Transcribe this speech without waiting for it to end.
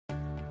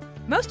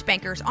Most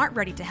bankers aren't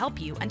ready to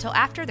help you until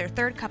after their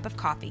third cup of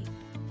coffee.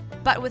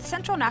 But with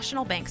Central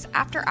National Bank's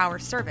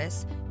after-hours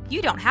service,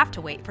 you don't have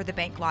to wait for the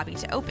bank lobby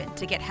to open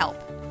to get help.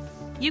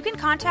 You can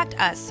contact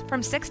us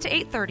from 6 to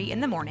 8:30 in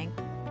the morning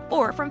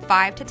or from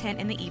 5 to 10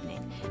 in the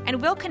evening,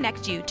 and we'll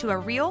connect you to a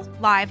real,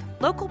 live,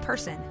 local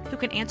person who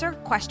can answer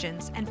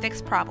questions and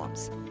fix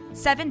problems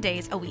 7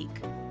 days a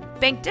week.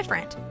 Bank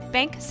different.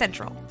 Bank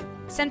Central.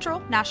 Central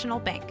National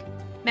Bank.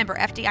 Member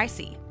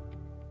FDIC.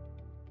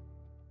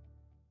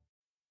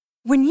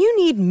 When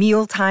you need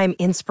mealtime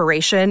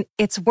inspiration,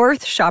 it's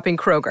worth shopping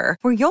Kroger,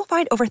 where you'll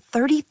find over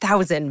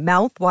 30,000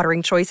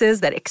 mouth-watering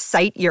choices that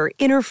excite your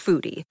inner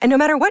foodie. And no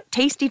matter what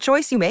tasty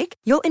choice you make,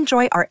 you'll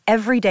enjoy our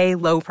everyday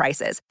low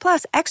prices,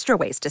 plus extra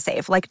ways to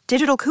save, like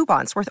digital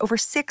coupons worth over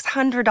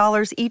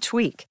 $600 each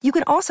week. You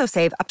can also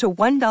save up to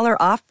 $1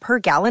 off per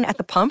gallon at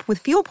the pump with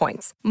fuel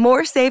points.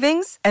 More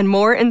savings and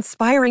more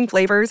inspiring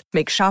flavors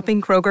make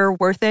shopping Kroger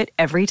worth it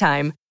every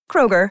time.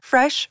 Kroger,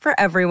 fresh for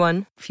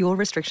everyone. Fuel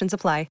restrictions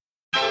apply.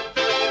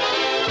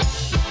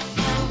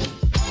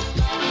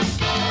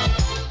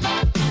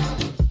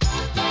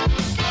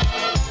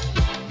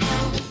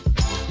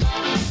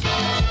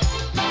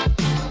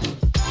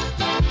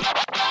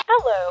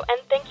 Hello, and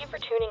thank you for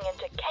tuning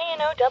into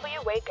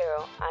KNOW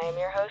Waco. I am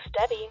your host,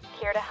 Debbie,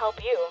 here to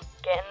help you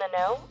get in the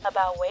know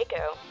about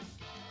Waco.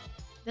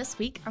 This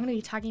week, I'm going to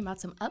be talking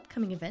about some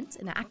upcoming events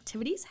and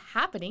activities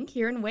happening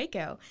here in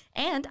Waco.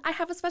 And I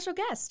have a special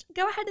guest.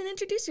 Go ahead and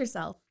introduce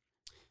yourself.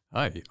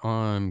 Hi,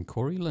 I'm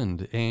Corey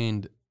Lind,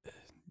 and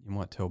you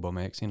might tell by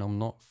my accent I'm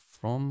not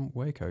from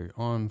Waco.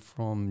 I'm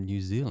from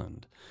New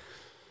Zealand.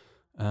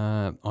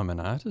 I'm an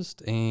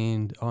artist,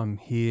 and I'm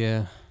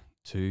here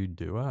to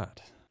do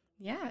art.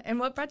 Yeah, and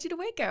what brought you to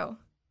Waco?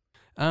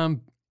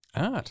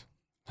 Art.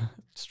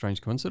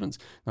 Strange coincidence.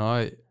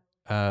 No,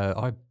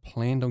 I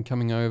planned on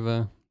coming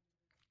over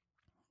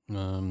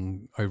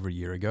a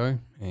year ago,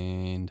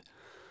 and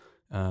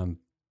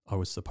I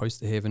was supposed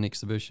to have an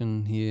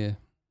exhibition here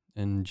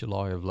in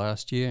July of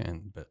last year,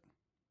 but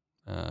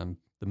the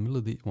middle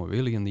of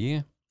early in the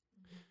year,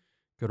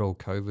 good old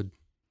COVID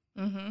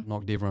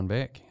knocked everyone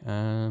back.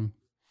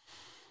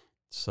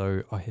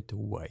 So I had to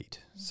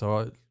wait.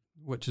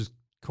 Which is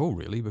cool,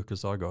 really,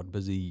 because I got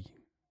busy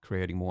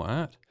creating more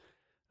art.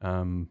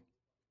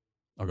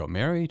 I got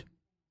married.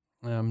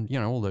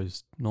 All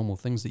those normal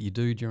things that you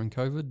do during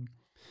COVID.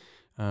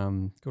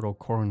 Good old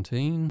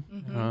quarantine.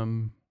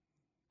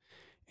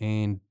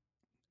 And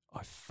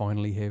I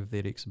finally have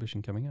that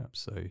exhibition coming up.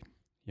 So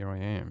here I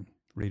am,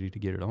 ready to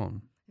get it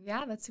on.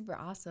 Yeah, that's super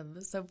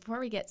awesome. So before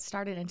we get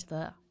started into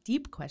the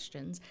deep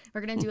questions,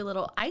 we're going to do a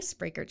little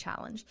icebreaker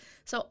challenge.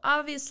 So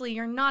obviously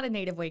you're not a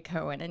native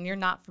Wacoan and you're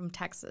not from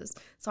Texas.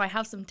 So I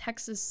have some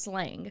Texas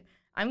slang.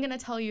 I'm going to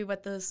tell you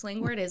what the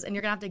slang word is, and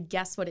you're going to have to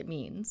guess what it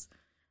means.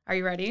 Are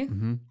you ready?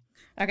 Mm-hmm.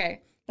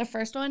 Okay. The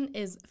first one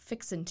is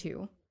fixin'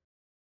 to.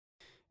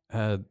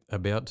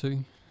 About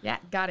to? Yeah,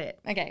 got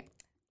it. Okay.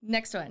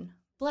 Next one.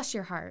 Bless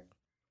your heart.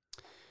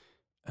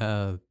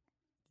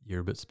 You're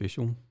a bit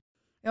special.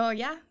 Oh,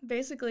 yeah,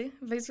 basically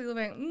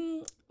like,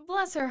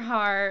 bless her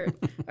heart,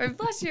 or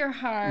bless your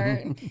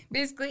heart.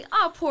 Basically,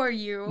 I'll pour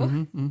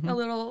you. A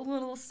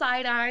little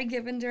side eye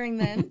given during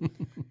then.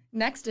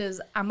 Next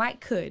is, I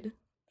might could.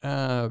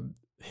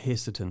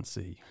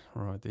 Hesitancy,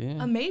 right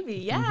there. Maybe,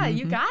 yeah,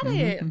 you got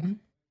it.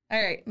 All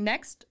right,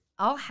 next,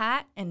 all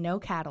hat and no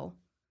cattle.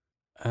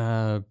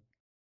 Mutton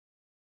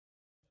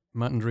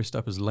dressed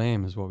up as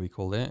lamb is what we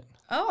call that.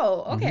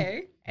 Oh,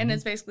 okay. And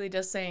it's basically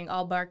just saying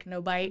all bark,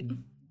 no bite.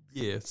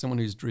 Yeah, someone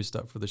who's dressed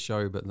up for the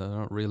show, but they're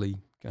not really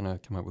going to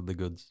come up with the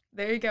goods.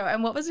 There you go.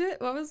 And what was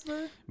it? What was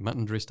the?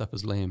 Mutton dressed up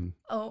as lamb.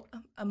 Oh,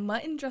 a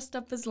mutton dressed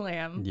up as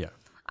lamb. Yeah.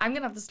 I'm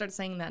going to have to start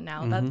saying that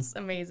now. That's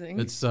amazing.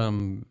 It's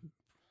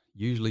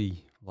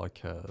usually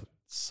like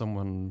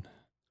someone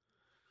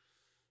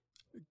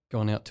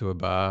gone out to a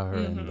bar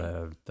and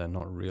they're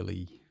not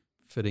really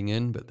fitting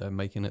in, but they're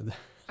making it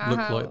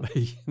look like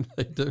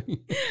they do.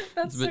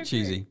 That's it's a bit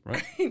cheesy,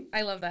 right?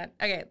 I love that.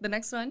 Okay, the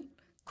next one,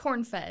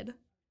 corn-fed.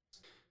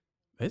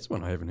 That's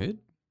one I haven't heard.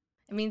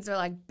 It means they're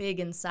like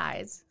big in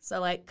size. So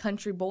like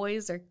country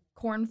boys are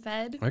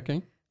corn-fed.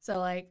 Okay. So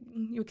like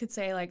you could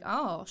say like,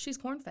 oh, she's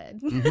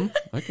corn-fed.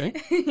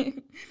 Okay.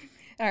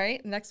 All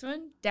right, next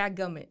one,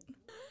 dadgummit.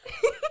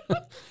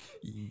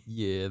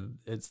 Yeah,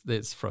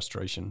 that's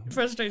frustration.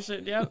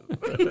 Frustration, yep.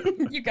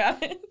 You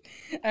got it.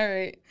 All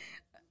right.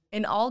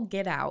 And all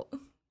get out.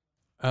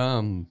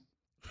 No,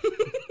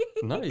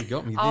 you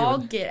got me there. All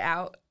get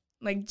out.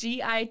 Like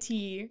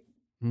GIT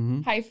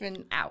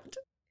hyphen out.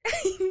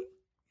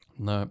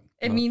 No.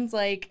 It means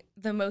like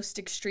the most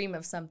extreme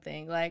of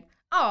something. Like,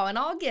 oh, and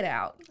all get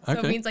out. So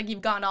it means like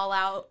you've gone all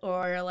out,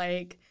 or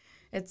like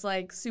it's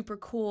like super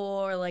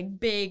cool or like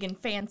big and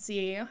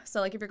fancy. So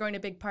like if you're going to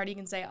a big party, you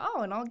can say,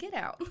 oh, and I'll get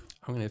out.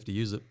 I'm going to have to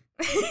use it.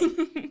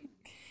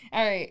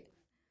 All right.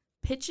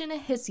 Pitching a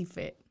hissy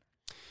fit.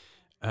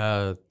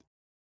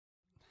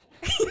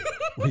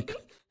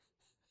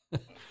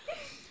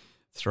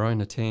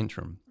 throwing a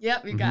tantrum.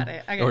 Yep, you got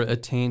it. Okay. Or a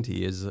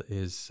tanty as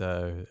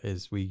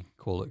we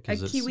call it. A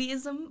 'Cause it's,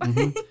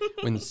 Kiwiism.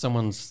 when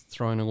someone's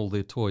throwing all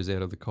their toys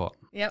out of the cot.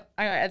 Yep.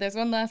 All right, there's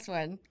one last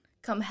one.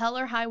 Come hell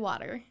or high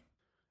water.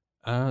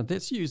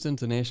 That's used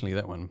internationally,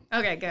 that one.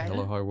 Okay, good.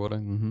 Hello, high water.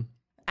 Mm-hmm.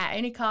 At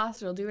any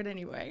cost, we'll do it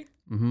anyway.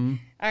 Mm-hmm.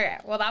 All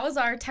right, well, that was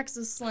our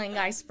Texas slang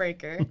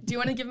icebreaker. Do you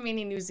want to give me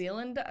any New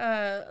Zealand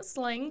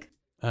slang?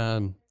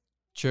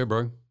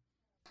 Cherbro.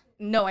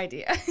 No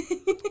idea.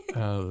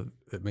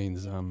 It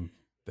means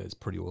that's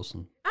pretty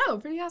awesome. Oh,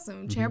 pretty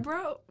awesome.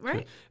 Cherbro,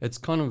 right?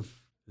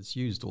 It's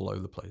used all over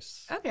the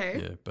place. Okay.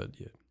 Yeah, but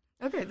yeah.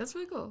 Okay, that's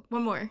really cool.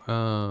 One more.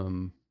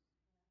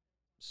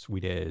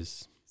 Sweet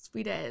as.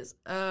 Sweet as.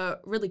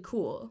 Really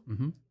cool.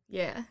 Mm-hmm.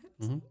 Yeah.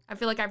 Mm-hmm. I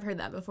feel like I've heard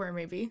that before,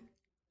 maybe.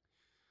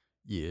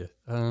 Yeah.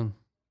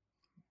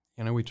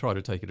 We try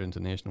to take it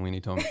international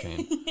anytime we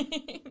can.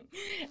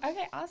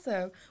 Okay,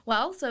 awesome.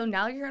 Well, so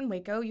now you're in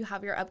Waco. You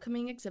have your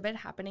upcoming exhibit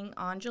happening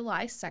on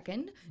July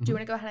 2nd. Do you want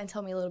to go ahead and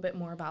tell me a little bit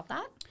more about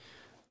that?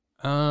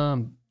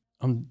 I'm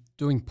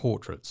doing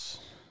portraits.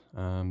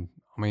 I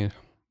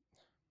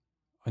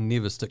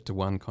never stick to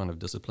one kind of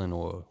discipline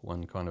or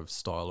one kind of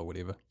style or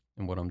whatever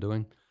in what I'm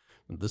doing.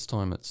 But this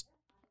time it's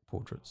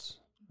portraits.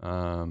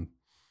 And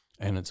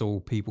it's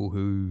all people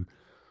who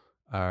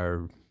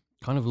are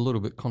kind of a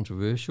little bit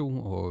controversial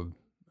or...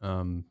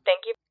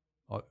 Thank you.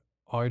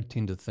 I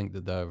tend to think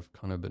that they've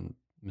kind of been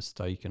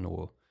mistaken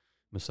or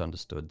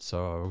misunderstood.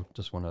 So I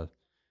just want to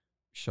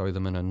show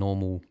them in a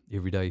normal,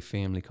 everyday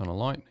family kind of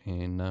light,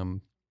 and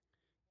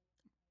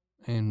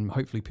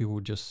hopefully people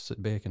will just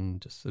sit back and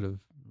just sort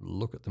of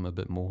look at them a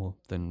bit more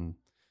than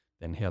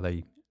how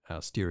they are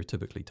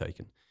stereotypically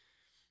taken.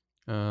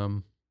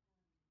 I'm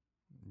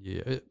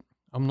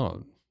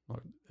not.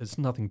 It's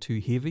nothing too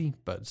heavy,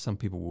 but some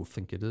people will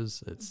think it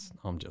is.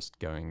 I'm just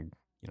going.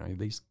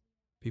 These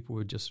people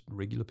are just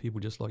regular people,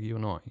 just like you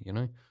and I.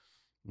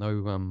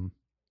 No,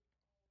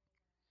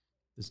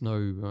 there's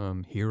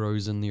no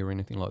heroes in there or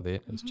anything like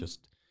that. It's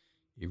just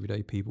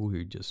everyday people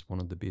who just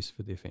wanted the best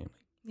for their family.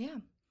 Yeah.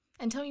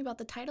 And tell me about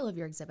the title of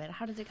your exhibit.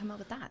 How did it come up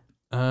with that?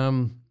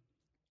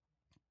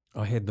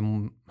 I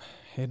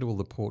had all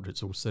the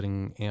portraits all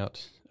sitting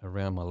out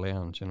around my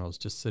lounge, and I was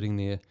just sitting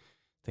there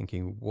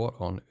thinking, what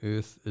on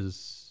earth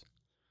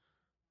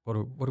what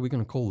are we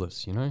going to call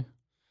this,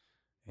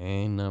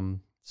 And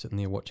sitting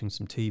there watching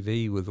some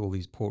TV with all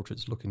these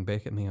portraits looking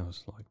back at me, I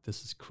was like,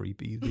 this is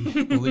creepy.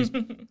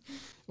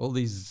 All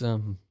these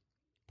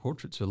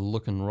portraits are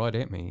looking right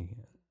at me,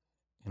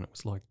 and it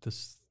was like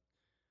this.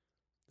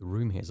 The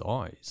room has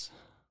eyes,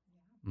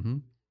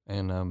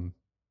 and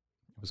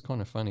it was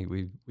kind of funny.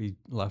 We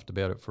laughed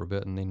about it for a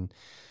bit, and then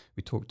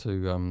we talked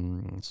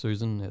to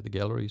Susan at the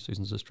gallery.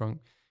 Susan's just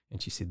drunk,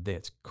 and she said,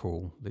 "That's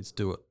cool. Let's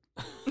do it."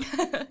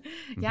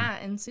 Yeah,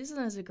 and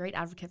Susan is a great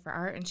advocate for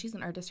art, and she's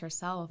an artist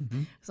herself.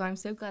 So I'm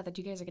so glad that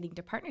you guys are getting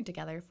to partner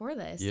together for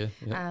this. Yeah.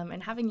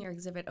 And having your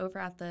exhibit over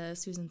at the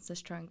Susan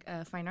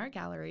Sistrunk Fine Art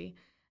Gallery,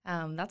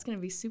 that's going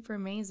to be super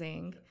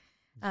amazing.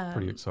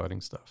 Pretty exciting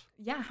stuff.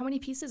 Yeah, how many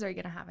pieces are you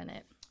going to have in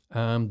it?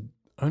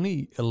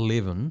 Only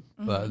 11,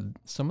 but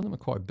some of them are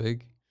quite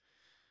big.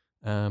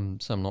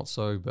 Some not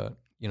so, but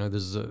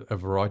there's a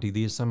variety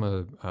there. Some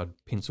are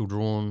pencil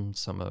drawn,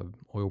 some are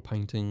oil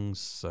paintings.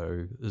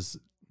 So there's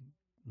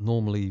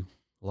normally,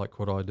 like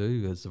what I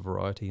do, there's a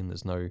variety, and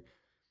there's no,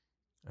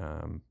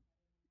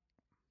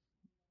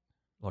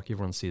 like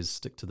everyone says,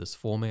 stick to this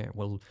format.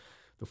 Well,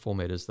 the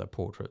format is the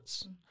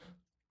portraits.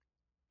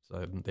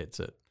 So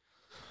that's it.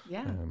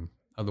 Yeah.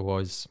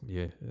 Otherwise,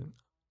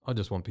 I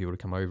just want people to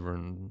come over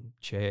and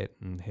chat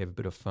and have a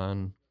bit of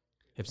fun,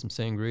 have some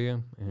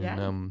sangria,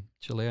 and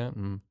chill out,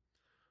 and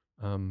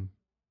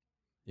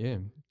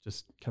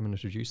just come and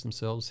introduce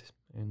themselves,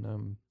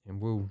 and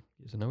we'll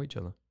get to know each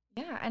other.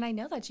 Yeah, and I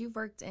know that you've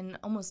worked in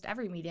almost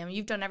every medium.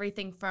 You've done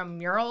everything from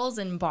murals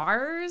and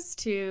bars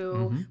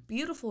to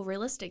beautiful,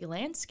 realistic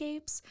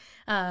landscapes.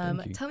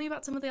 Tell me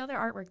about some of the other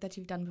artwork that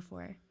you've done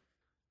before.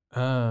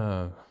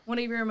 One of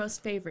your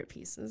most favorite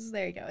pieces.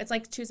 There you go. It's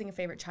like choosing a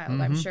favorite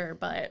child, I'm sure,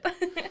 but...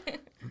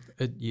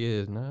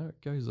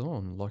 it goes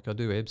on. Like I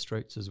do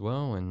abstracts as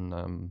well,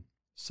 and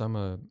some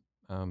are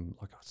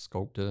like a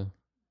sculptor,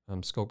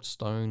 sculpt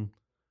stone.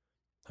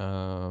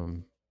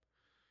 Oh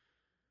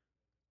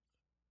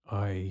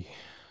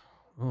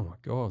my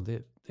God,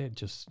 that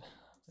just...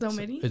 So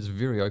many? It's a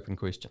very open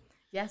question.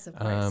 Yes, of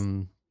course.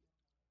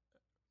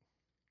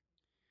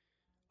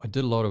 I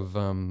did a lot of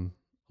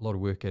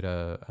work at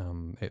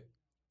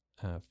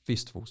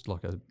festivals,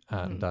 like a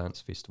art and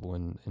dance festival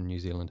in New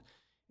Zealand,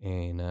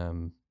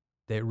 and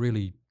that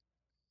really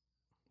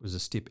was a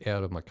step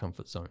out of my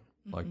comfort zone,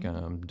 like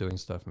doing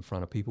stuff in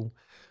front of people,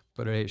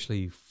 but it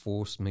actually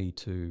forced me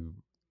to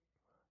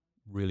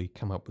really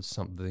come up with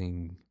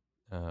something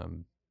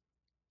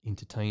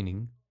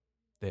entertaining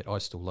that I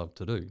still love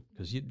to do,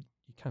 because you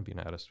can't be an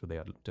artist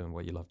without doing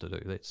what you love to do.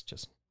 That's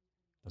just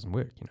doesn't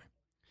work,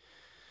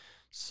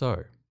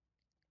 So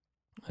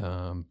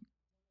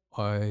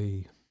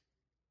I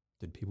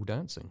did people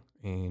dancing,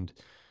 and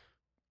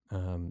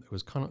it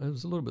was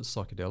a little bit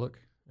psychedelic.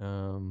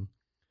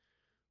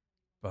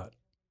 But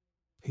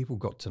people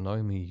got to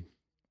know me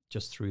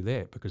just through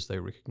that because they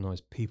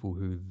recognised people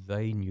who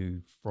they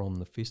knew from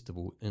the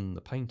festival in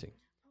the painting,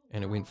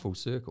 and it went full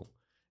circle.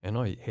 And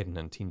I hadn't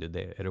intended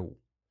that at all.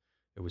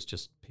 It was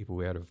just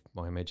people out of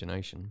my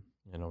imagination,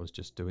 and I was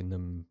just doing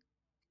them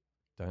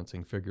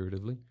dancing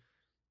figuratively.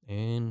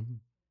 And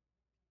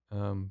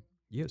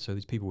so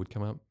these people would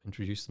come up,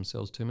 introduce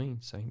themselves to me,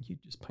 saying, "You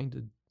just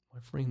painted my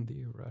friend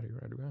there,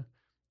 rah-de-rah-de-rah."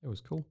 It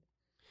was cool.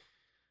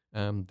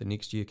 The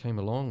next year came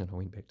along, and I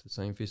went back to the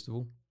same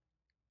festival.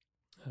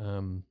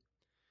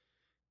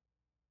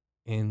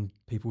 And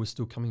people were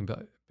still coming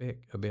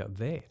back about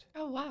that.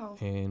 Oh, wow.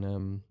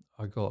 And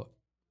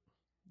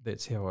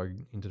that's how I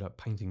ended up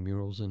painting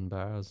murals in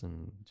bars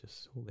and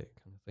just all that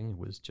kind of thing. It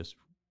was just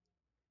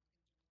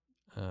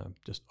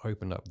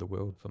opened up the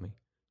world for me.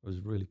 It was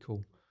really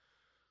cool.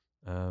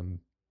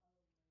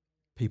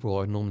 People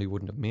I normally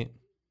wouldn't have met,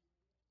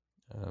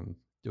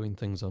 doing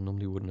things I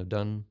normally wouldn't have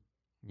done.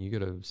 You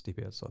got to step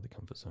outside the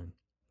comfort zone.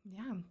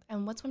 Yeah.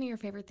 And what's one of your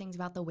favorite things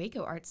about the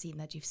Waco art scene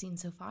that you've seen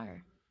so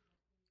far?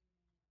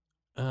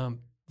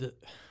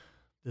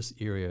 This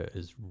area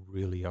is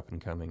really up and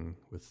coming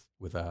with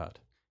art.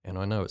 And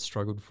I know it's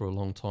struggled for a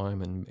long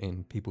time,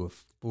 and people have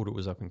thought it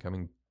was up and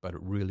coming, but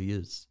it really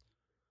is.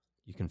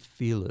 You can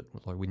feel it,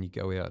 like when you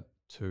go out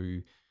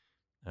to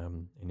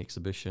an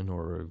exhibition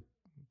or a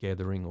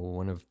gathering or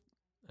one of,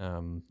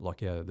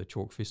 the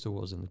Chalk Festival.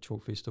 I was in the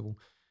Chalk Festival.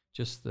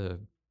 Just the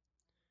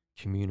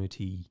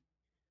community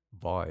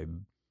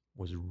vibe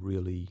was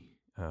really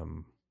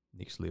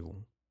next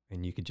level.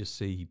 And you could just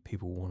see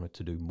people wanted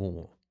to do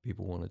more.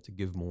 People wanted to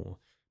give more.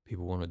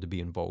 People wanted to be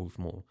involved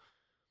more.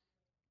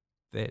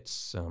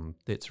 That's a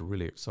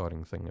really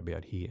exciting thing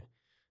about here.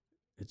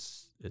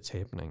 It's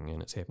happening,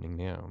 and it's happening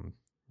now,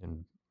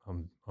 and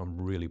I'm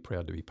really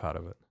proud to be part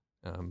of it.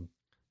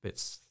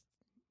 That's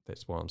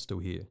why I'm still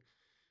here.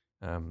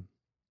 I'm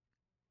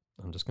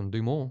just going to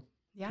do more.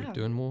 Yeah. Keep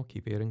doing more.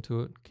 Keep adding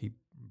to it. Keep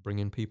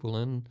bringing people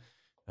in.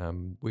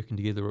 Working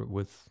together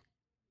with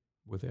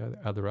our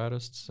other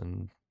artists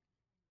and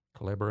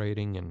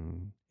collaborating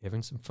and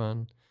having some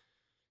fun.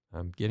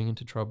 Getting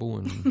into trouble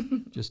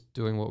and just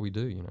doing what we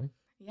do, you know.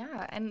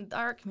 Yeah, and the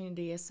art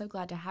community is so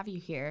glad to have you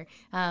here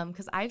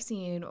because I've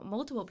seen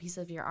multiple pieces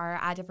of your art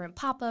at different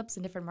pop-ups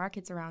and different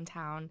markets around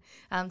town.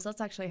 So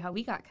that's actually how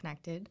we got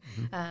connected.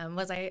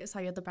 Was I saw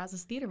you at the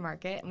Brazos Theater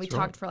Market, and we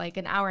talked for like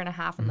an hour and a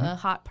half in the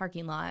hot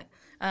parking lot.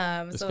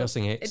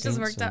 Discussing so accents. It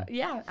just worked out.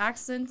 Yeah,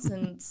 accents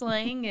and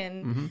slang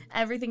and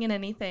everything and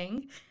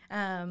anything.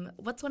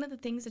 What's one of the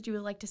things that you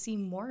would like to see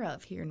more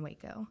of here in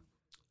Waco?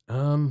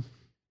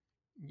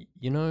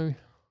 You know,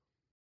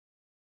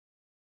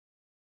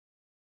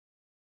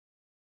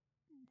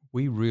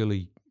 we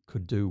really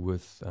could do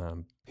with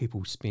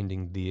people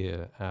spending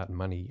their art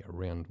money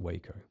around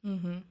Waco.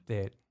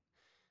 That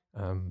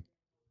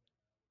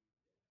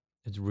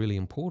it's really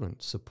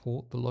important.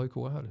 Support the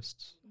local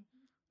artists.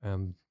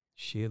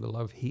 Share the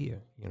love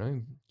here, you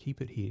know,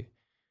 keep it here.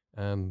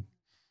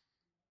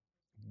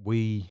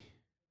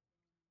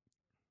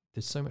 There's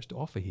so much to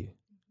offer here.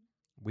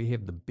 We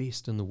have the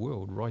best in the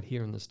world right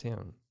here in this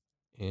town.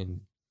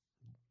 And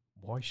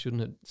why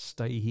shouldn't it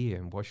stay here?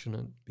 And why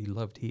shouldn't it be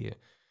loved here?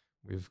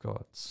 We've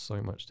got so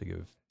much to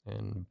give.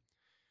 And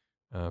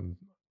I,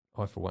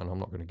 for one, I'm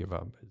not going to give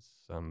up.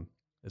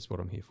 It's what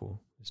I'm here for.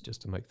 It's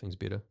just to make things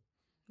better.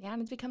 Yeah,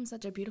 and it's become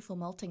such a beautiful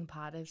melting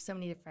pot of so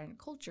many different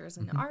cultures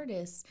and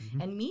artists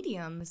and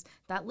mediums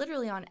that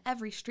literally on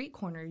every street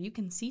corner you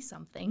can see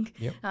something.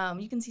 Yep.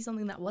 You can see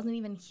something that wasn't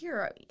even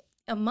here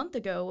a month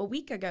ago, a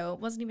week ago,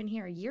 wasn't even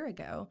here a year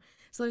ago.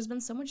 So there's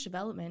been so much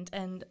development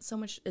and so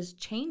much is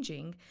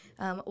changing.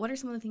 What are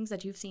some of the things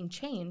that you've seen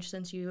change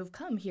since you've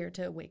come here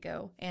to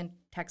Waco and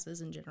Texas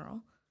in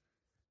general?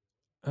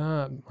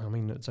 I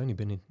mean, it's only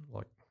been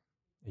like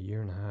a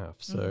year and a half,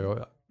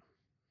 so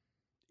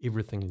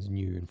everything is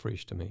new and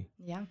fresh to me.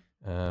 Yeah.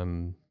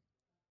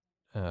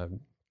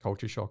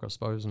 Culture shock, I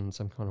suppose, in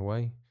some kind of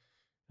way.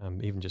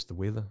 Even just the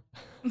weather.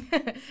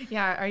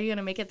 Yeah. Are you going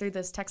to make it through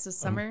this Texas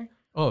summer?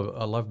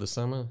 I love the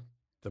summer.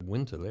 The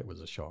winter, that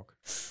was a shock.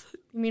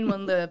 You mean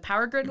when the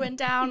power grid went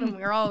down and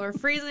we were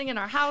freezing in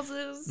our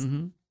houses?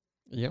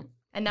 Yep.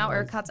 And now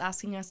ERCOT's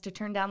asking us to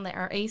turn down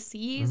our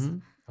ACs.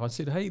 I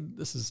said, hey,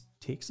 this is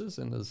Texas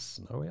and there's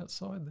snow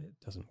outside. That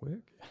doesn't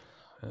work.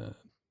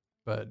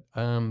 But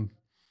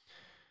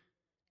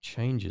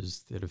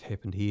changes that have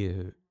happened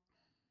here,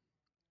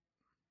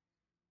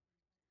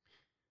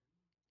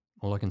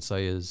 all I can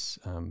say is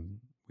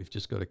we've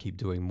just got to keep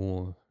doing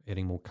more,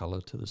 adding more colour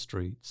to the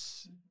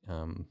streets,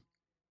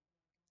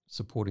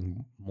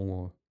 supporting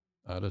more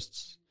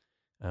artists.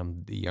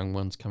 The young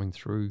ones coming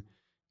through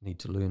need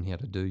to learn how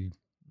to do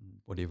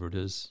whatever it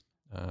is,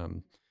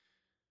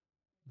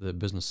 the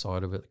business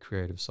side of it, the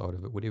creative side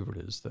of it, whatever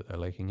it is that they're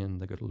lacking in,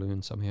 they've got to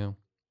learn somehow.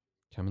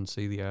 Come and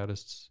see the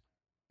artists,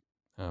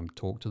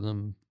 talk to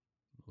them,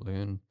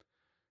 learn,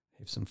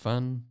 have some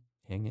fun,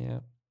 hang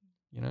out,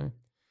 you know.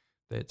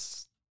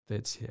 That's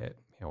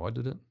how I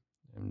did it.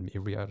 And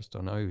every artist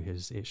I know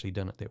has actually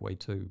done it that way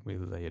too,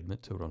 whether they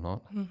admit to it or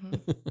not.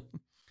 Mm-hmm.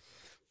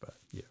 But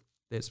yeah,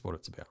 that's what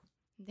it's about.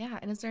 Yeah.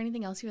 And is there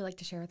anything else you would like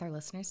to share with our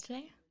listeners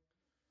today?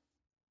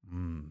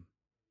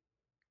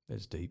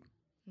 That's deep.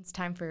 It's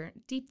time for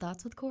Deep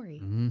Thoughts with Corey.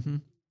 Mm-hmm.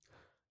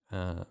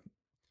 I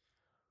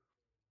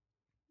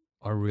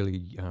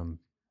really,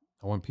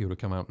 I want people to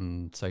come up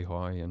and say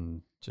hi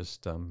and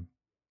just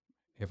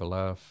have a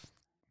laugh.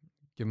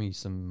 Give me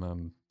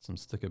some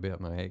stick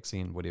about my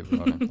accent,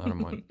 whatever. I don't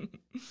mind.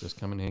 Just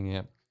come and hang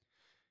out.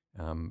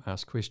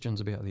 Ask questions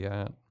about the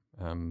art.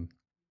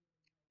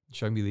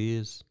 Show me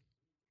theirs,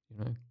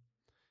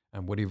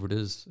 and whatever it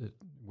is,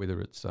 whether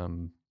it's I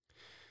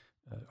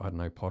don't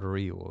know,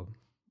 pottery or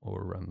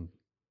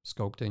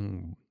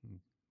sculpting,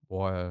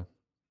 wire,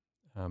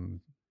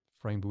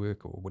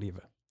 framework or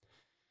whatever.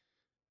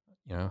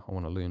 I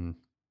want to learn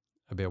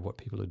about what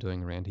people are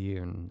doing around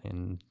here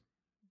and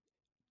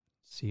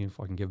see if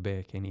I can give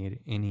back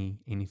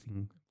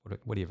anything,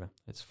 whatever.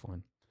 That's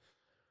fine.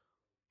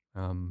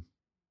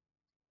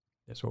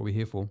 That's what we're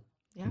here for.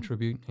 Yeah.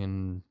 Contribute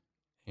and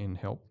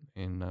help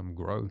and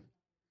grow.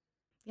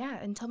 Yeah,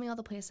 and tell me all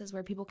the places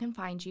where people can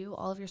find you,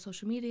 all of your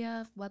social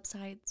media,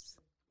 websites.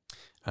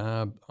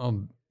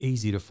 I'm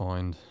easy to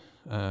find.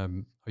 I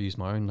use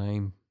my own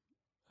name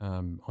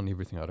on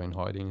everything. I don't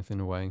hide anything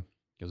away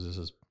because this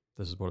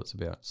is what it's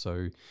about.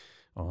 So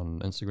on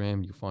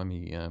Instagram, you'll find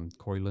me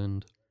Corey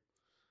Lind.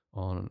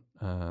 On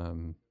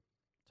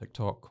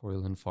TikTok, Corey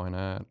Lind Fine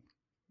Art.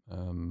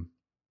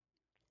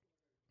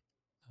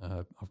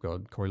 I've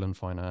got Corey Lind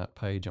Fine Art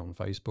page on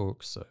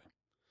Facebook. So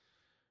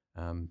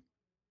I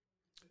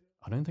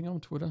don't think I'm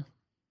on Twitter.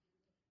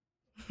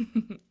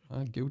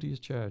 Guilty as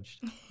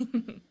charged.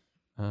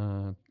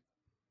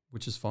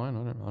 Which is fine.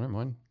 I don't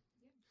mind.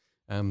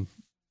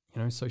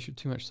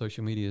 Too much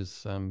social media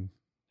is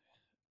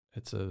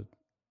it's a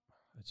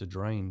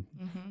drain.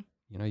 Mm-hmm.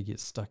 You get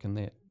stuck in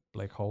that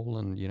black hole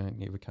and you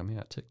don't ever come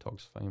out.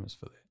 TikTok's famous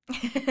for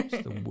that.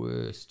 It's the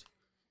worst.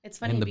 It's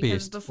funny and the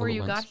because best, before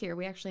you all at got once. here,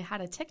 we actually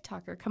had a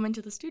TikToker come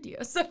into the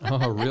studio. So.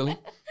 Oh, really?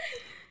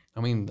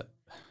 I mean,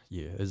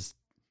 it's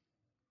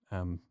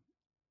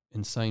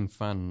insane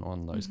fun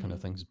on those kind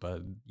of things,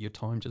 but your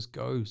time just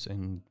goes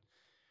and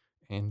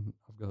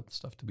I've got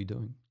stuff to be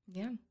doing.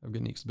 Yeah. I've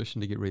got an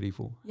exhibition to get ready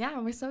for. Yeah,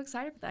 we're so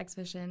excited for the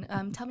exhibition.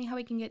 Tell me how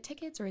we can get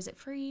tickets, or is it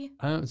free?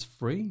 It's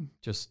free.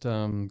 Just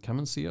come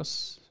and see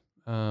us.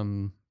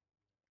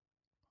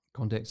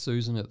 Contact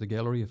Susan at the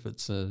gallery if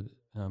it's for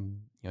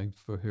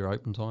her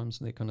open times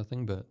and that kind of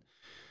thing. But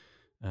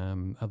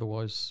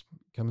otherwise,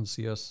 come and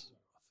see us.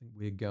 I think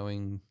we're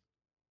going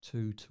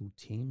 2 till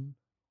 10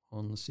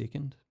 on the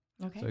 2nd.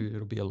 Okay. So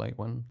it'll be a late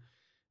one.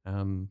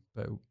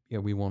 But yeah,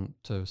 we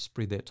want to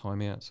spread that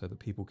time out so that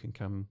people can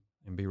come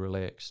and be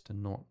relaxed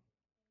and not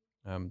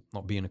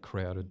be in a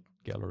crowded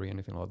gallery or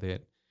anything like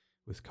that.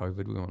 With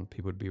COVID, we want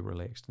people to be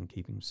relaxed and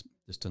keeping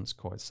distance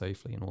quite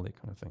safely and all that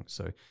kind of thing.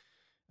 So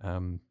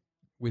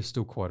we're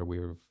still quite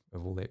aware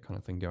of all that kind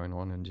of thing going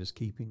on and just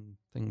keeping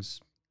things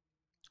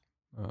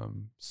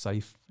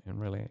safe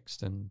and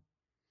relaxed and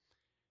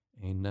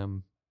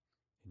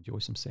enjoy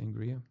some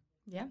sangria.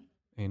 Yeah.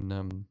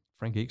 And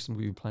Frank Exon will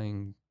be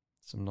playing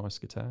some nice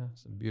guitar,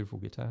 some beautiful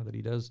guitar that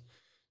he does.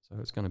 So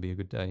it's going to be a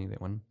good day,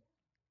 that one.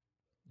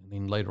 And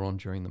then later on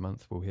during the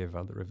month, we'll have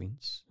other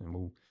events and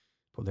we'll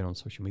put that on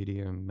social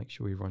media and make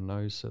sure everyone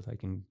knows so they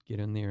can get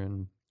in there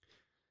and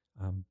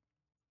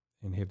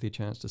have their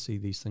chance to see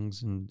these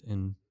things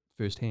in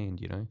firsthand,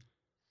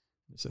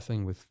 It's the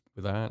thing with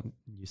art,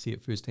 you see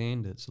it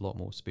firsthand, it's a lot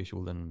more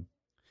special than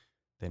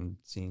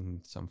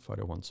seeing some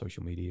photo on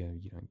social media.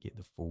 You don't get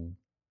the full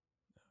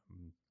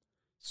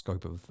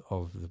scope of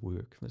the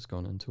work that's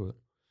gone into it.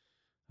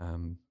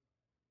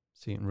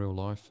 See it in real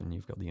life and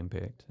you've got the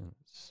impact, and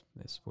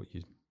that's what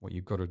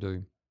you've got to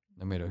do,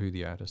 no matter who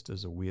the artist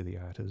is or where the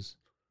art is.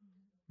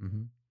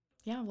 Mm-hmm.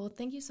 Yeah, well,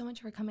 thank you so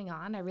much for coming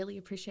on. I really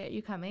appreciate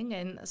you coming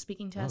and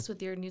speaking to us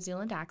with your New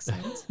Zealand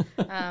accent.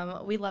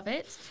 We love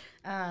it.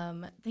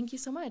 Thank you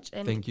so much.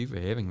 And thank you for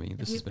having me.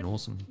 This has been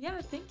awesome. Yeah,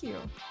 thank you.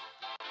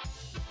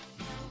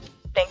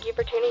 Thank you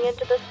for tuning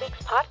into this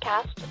week's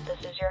podcast.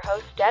 This is your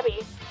host, Debbie,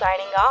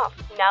 signing off.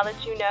 Now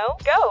that you know,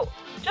 go.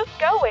 Just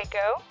go,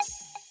 Waco.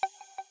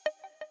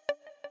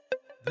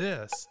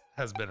 This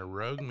has been a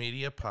Rogue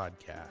Media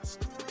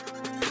podcast.